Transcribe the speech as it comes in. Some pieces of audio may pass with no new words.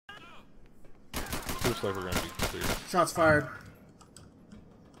Looks like we're gonna be clear. Shots fired.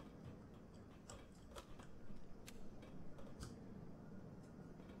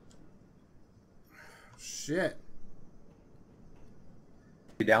 Shit.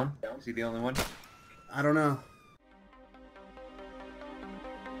 You down? Is he the only one? I don't know.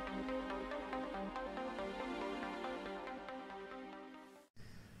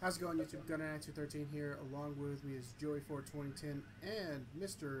 How's it going, YouTube? Gunner9213 here. Along with me is Joey42010 and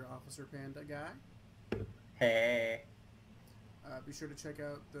Mr. Officer Panda Guy. Hey. Be sure to check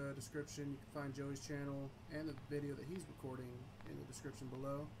out the description. You can find Joey's channel and the video that he's recording in the description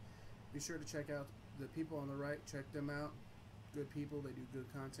below. Be sure to check out the people on the right. Check them out. Good people. They do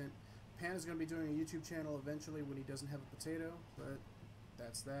good content. Panda's going to be doing a YouTube channel eventually when he doesn't have a potato, but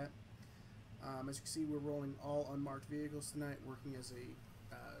that's that. As you can see, we're rolling all unmarked vehicles tonight, working as a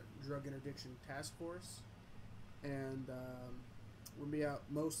drug interdiction task force, and we'll be out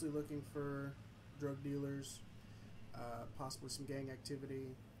mostly looking for drug dealers, possibly some gang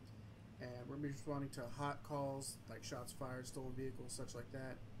activity, and we're going to be responding to hot calls like shots fired, stolen vehicles, such like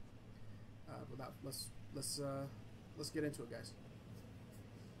that. Let's get into it, guys.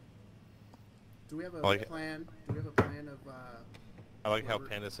 Do we have a plan? Do we have a plan of? I like how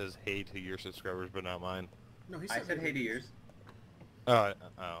Panda says "hey" to your subscribers, but not mine. No, he said hey to yours.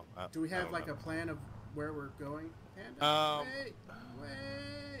 Do we have like a plan of where we're going, Panda?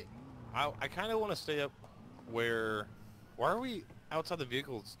 Wait. I kind of want to stay up where. Why are we outside the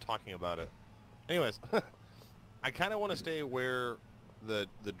vehicles talking about it? Anyways, I kind of want to stay where the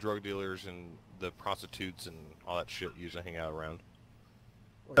drug dealers and the prostitutes and all that shit usually hang out around.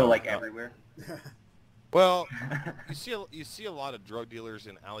 So like everywhere. Well, you see a lot of drug dealers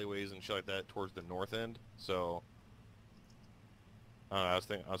in alleyways and shit like that towards the north end. So I was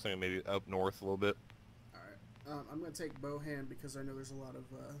thinking maybe up north a little bit. All right. I'm gonna take Bohan because I know there's a lot of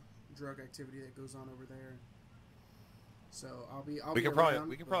drug activity that goes on over there. So we can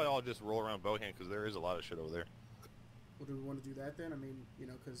probably all just roll around Bohan because there is a lot of shit over there. Well, do we want to do that then? I mean,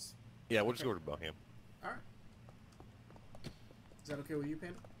 because... Yeah, we'll just go to Bohan. All right. Is that okay with you,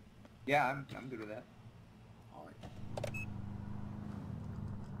 Panda? Yeah, I'm good with that. All right.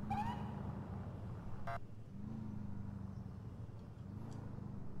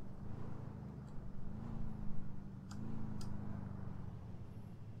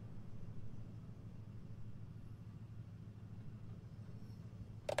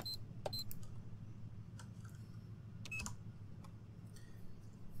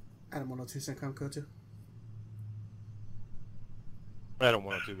 Adam 102 CENTCOM code 2. Adam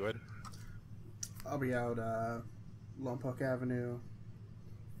 102, go ahead. I'll be out Lompoc Avenue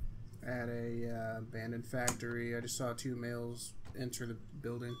at a abandoned factory. I just saw 2 males enter the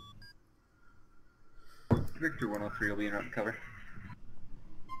building. Victor 103 will be in cover.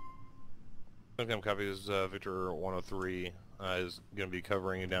 CENTCOM copy is Victor 103 is going to be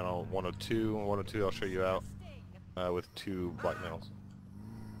covering down on 102. 102 I'll show you out with 2 black males.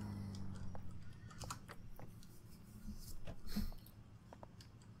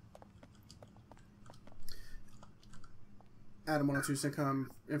 Adam 102 CENTCOM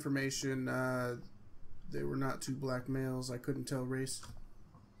information, they were not 2 black males. I couldn't tell race.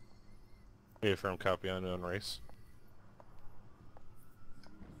 Yeah, firm copy, unknown race.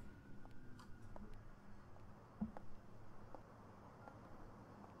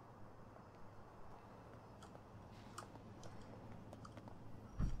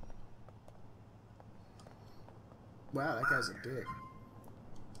 Wow, that guy's a dick.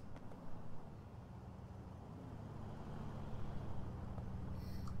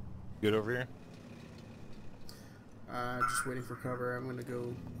 Good over here? Just waiting for cover. I want to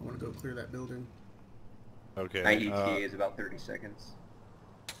go clear that building. Okay. My ETA is about 30 seconds.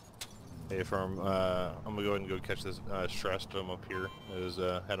 Hey, firm. I'm gonna go ahead and go catch this Strastum up here. It has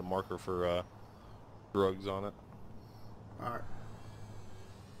had a marker for drugs on it. All right.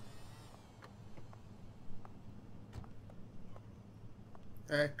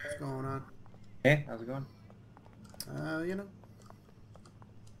 Hey, what's going on? Hey, how's it going? You know.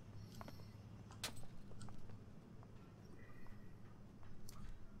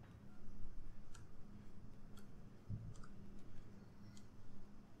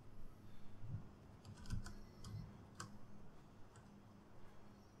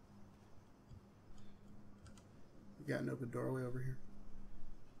 We got an open doorway over here.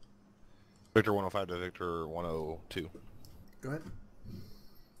 Victor 105 to Victor 102. Go ahead.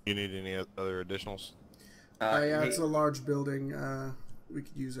 You need any other additionals? Yeah, it's a large building. We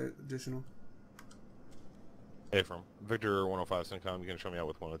could use additional. Hey, from Victor 105 CENTCOM, you can show me out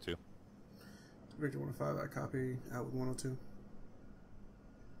with 102. Victor 105, I copy out with 102.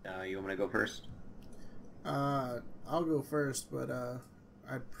 You want me to go first? I'll go first, but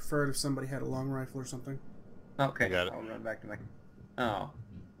I'd prefer it if somebody had a long rifle or something. Okay, I got it. I'll run back to my... Oh.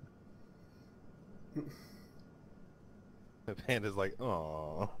 The Panda's like,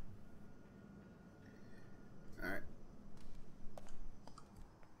 aww. Alright.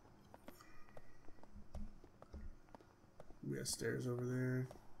 We got stairs over there.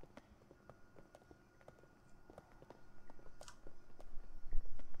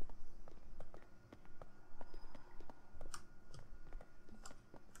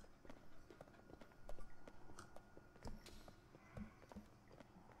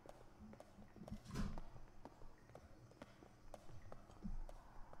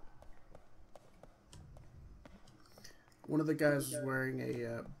 One of the guys was wearing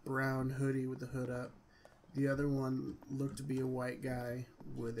a brown hoodie with the hood up. The other one looked to be a white guy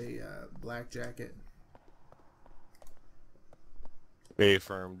with a black jacket. Hey,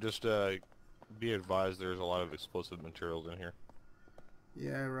 firm. Just be advised there's a lot of explosive materials in here.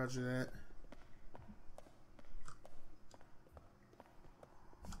 Yeah, roger that.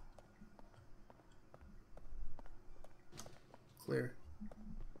 Clear.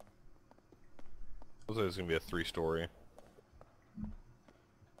 Looks like it's going to be a 3-story.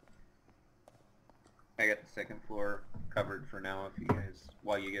 I got the second floor covered for now if you guys,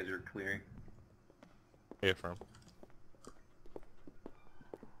 while you guys are clearing. Hey, firm.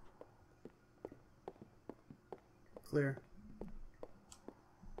 Clear.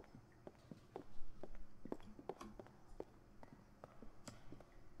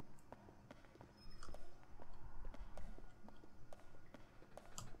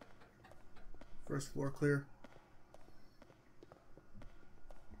 First floor clear.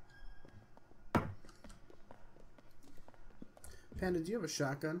 Panda, do you have a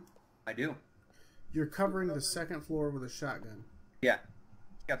shotgun? I do. You're covering the second floor with a shotgun. Yeah.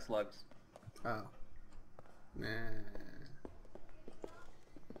 It's got slugs. Oh. Nah.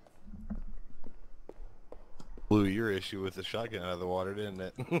 Blew your issue with the shotgun out of the water, didn't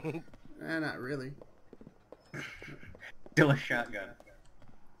it? Not really. Still a shotgun.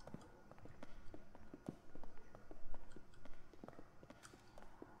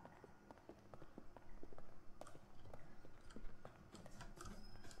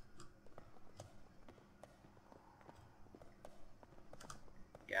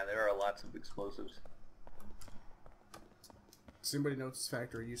 Yeah, there are lots of explosives. Does anybody know what this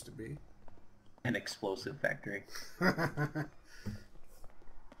factory used to be? An explosive factory. But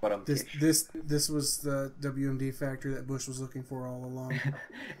I'm This was the WMD factory that Bush was looking for all along.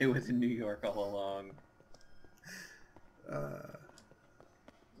 It was in New York all along.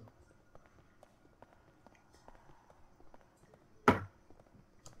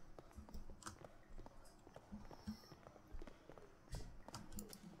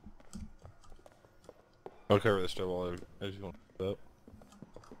 I'll cover this stuff all as you want. Up.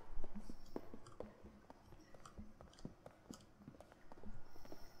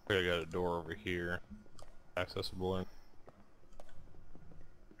 I got a door over here, accessible in.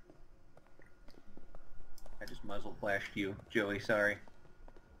 I just muzzle flashed you, Joey, sorry.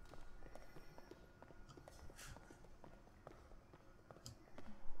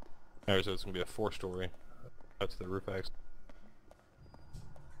 Alright, so it's gonna be a 4-story. That's the roof access.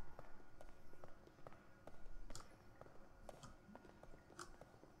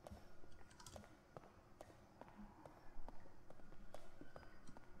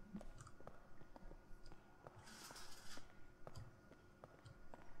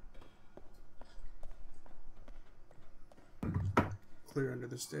 Clear under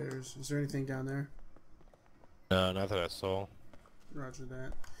the stairs. Is there anything down there? No, not that I saw. Roger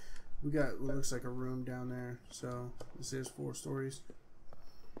that. We got what looks like a room down there. So this is 4 stories.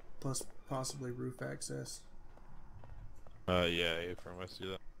 Plus possibly roof access. Yeah, from I see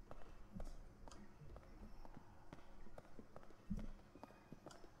that.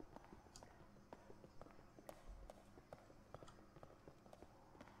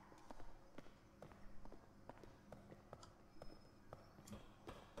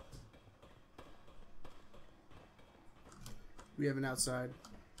 We have an outside.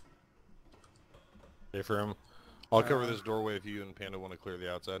 Hey, from I'll cover this doorway if you and Panda want to clear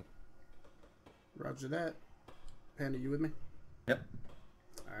the outside. Roger that. Panda, you with me? Yep.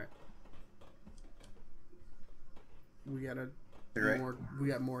 Alright. We got You're right. more. We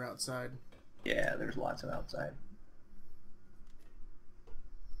got more outside. Yeah, there's lots of outside.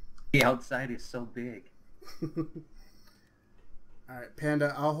 The outside is so big. Alright,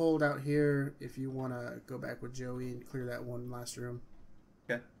 Panda, I'll hold out here if you want to go back with Joey and clear that one last room.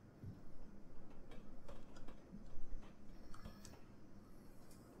 Okay.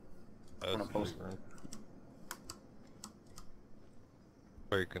 That's Wanna post- room.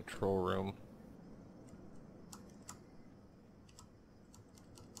 Sorry, control room.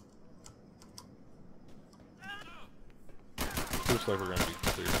 Looks like we're gonna be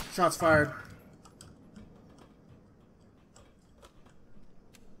clear. Shots fired.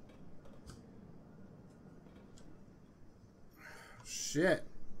 Shit.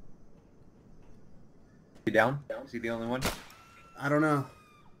 You down? Is he the only one? I don't know.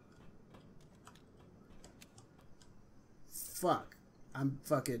 Fuck. I'm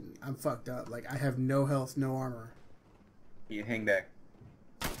fucked up. Like, I have no health, no armor. You hang back.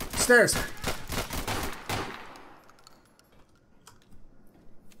 Stairs!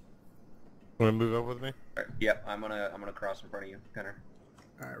 Wanna move up with me? All right, yep, I'm gonna cross in front of you, Gunner.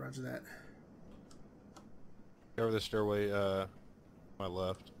 Alright, roger that. Over the stairway, my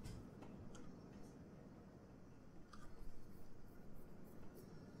left.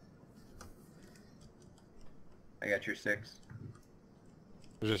 I got your 6.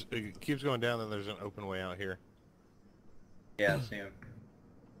 There's just, it keeps going down, then there's an open way out here. Yeah, same.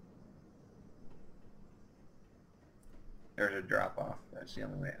 There's a drop off. That's the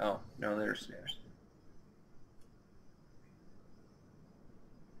only way. Oh, no, there's stairs.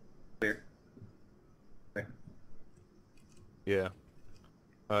 Clear. Clear. Yeah.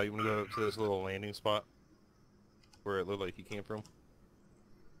 You wanna go up to this little landing spot? Where it looked like he came from?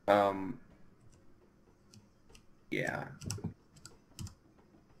 Yeah.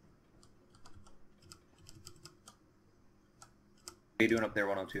 What are you doing up there,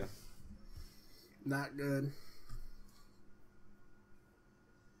 102? Not good.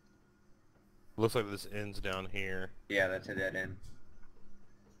 Looks like this ends down here. Yeah, that's a dead end.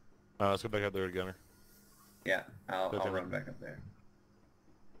 Let's go back up there to Gunner. Yeah, I'll That's run it. back up there.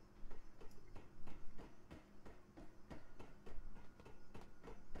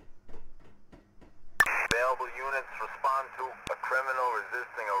 Available units respond to a criminal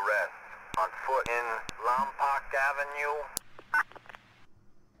resisting arrest on foot in Lompoc Avenue.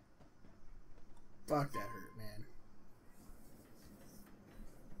 Fuck, that hurt, man.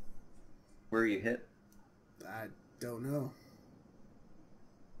 Where are you hit? I don't know.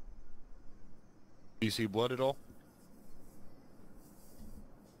 Do you see blood at all?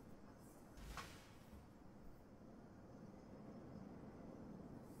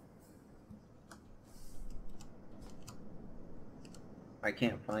 I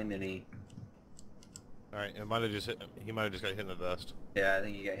can't find any. Alright, it might have just hit, he might have just got hit in the vest. Yeah, I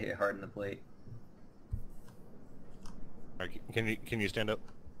think you got hit hard in the plate. Alright, can you stand up?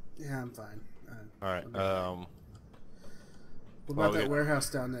 Yeah, I'm fine. Alright, What about well, that warehouse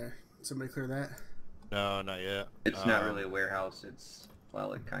down there? Somebody clear that? no, not yet. It's not really a warehouse. It's,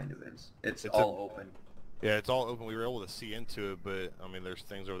 well, it kind of is. It's It's all open. Yeah, it's all open. We were able to see into it, but, I mean, there's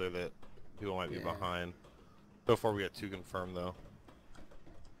things over there that people might be Yeah. behind. So far, we got 2 confirmed, though.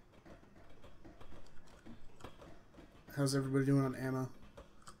 How's everybody doing on ammo?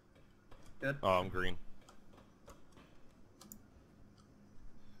 Good. Oh, I'm green.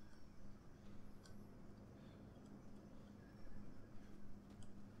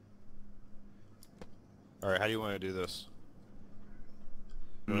 Alright, how do you want to do this?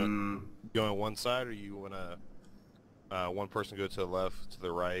 You wanna go on one side, or you want to one person go to the left, to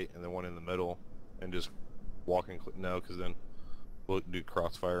the right, and then one in the middle, and just walk and no, because then we'll do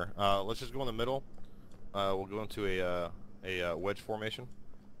crossfire. Let's just go in the middle. We'll go into a wedge formation,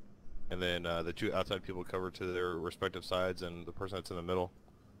 and then the 2 outside people cover to their respective sides, and the person that's in the middle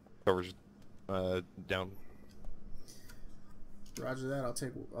covers down. Roger that. I'll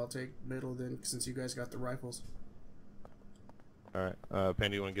take middle then, since you guys got the rifles. All right,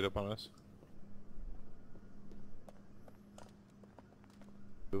 Pandy, you want to get up on us?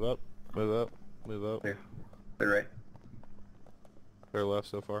 Move up, move up, move up. Clear. Clear right. Clear left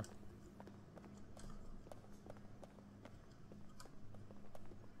so far.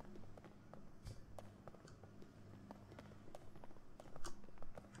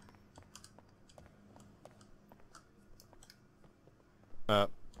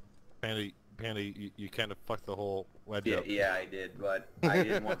 Pandy, you kind of fucked the whole wedge Yeah, up. yeah, I did, but I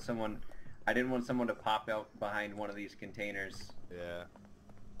didn't want someone. I didn't want someone to pop out behind one of these containers. Yeah.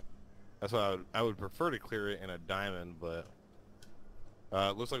 That's why I would prefer to clear it in a diamond, but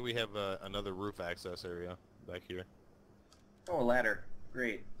it looks like we have another roof access area back here. Oh, a ladder.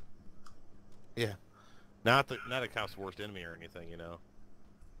 Great. Yeah. Not a cop's worst enemy or anything, you know.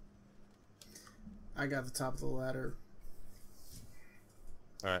 I got the top of the ladder.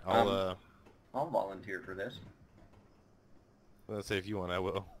 All right, I'll volunteer for this. let's say if you want, I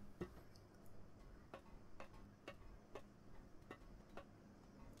will.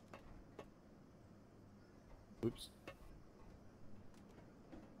 Oops.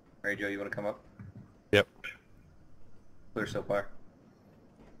 Alright, Joe, you want to come up? Yep. Clear so far.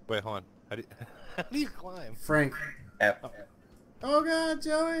 Wait, hold on. How do you, how do you climb? Frank. F. Oh God,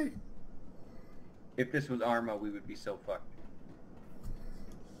 Joey. If this was Arma, we would be so fucked.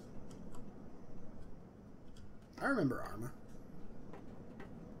 I remember Arma.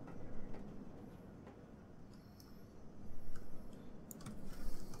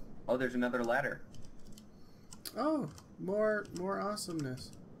 Oh, there's another ladder. Oh, more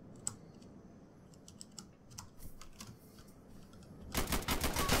awesomeness.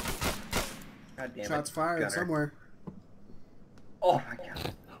 God damn Shots it. fired Gunner. somewhere. Oh my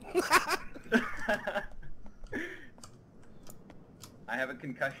god. I have a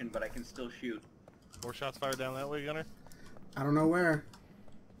concussion, but I can still shoot. More shots fired down that way, Gunner? I don't know where.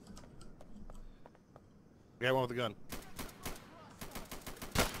 Guy one with a gun.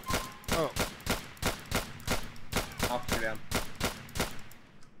 Oh. Officer down.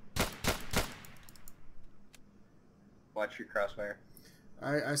 Watch your crossfire.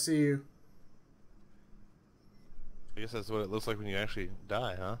 I see you. I guess that's what it looks like when you actually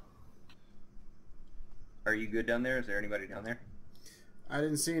die, huh? Are you good down there? Is there anybody down there? I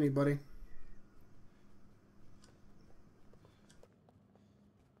didn't see anybody.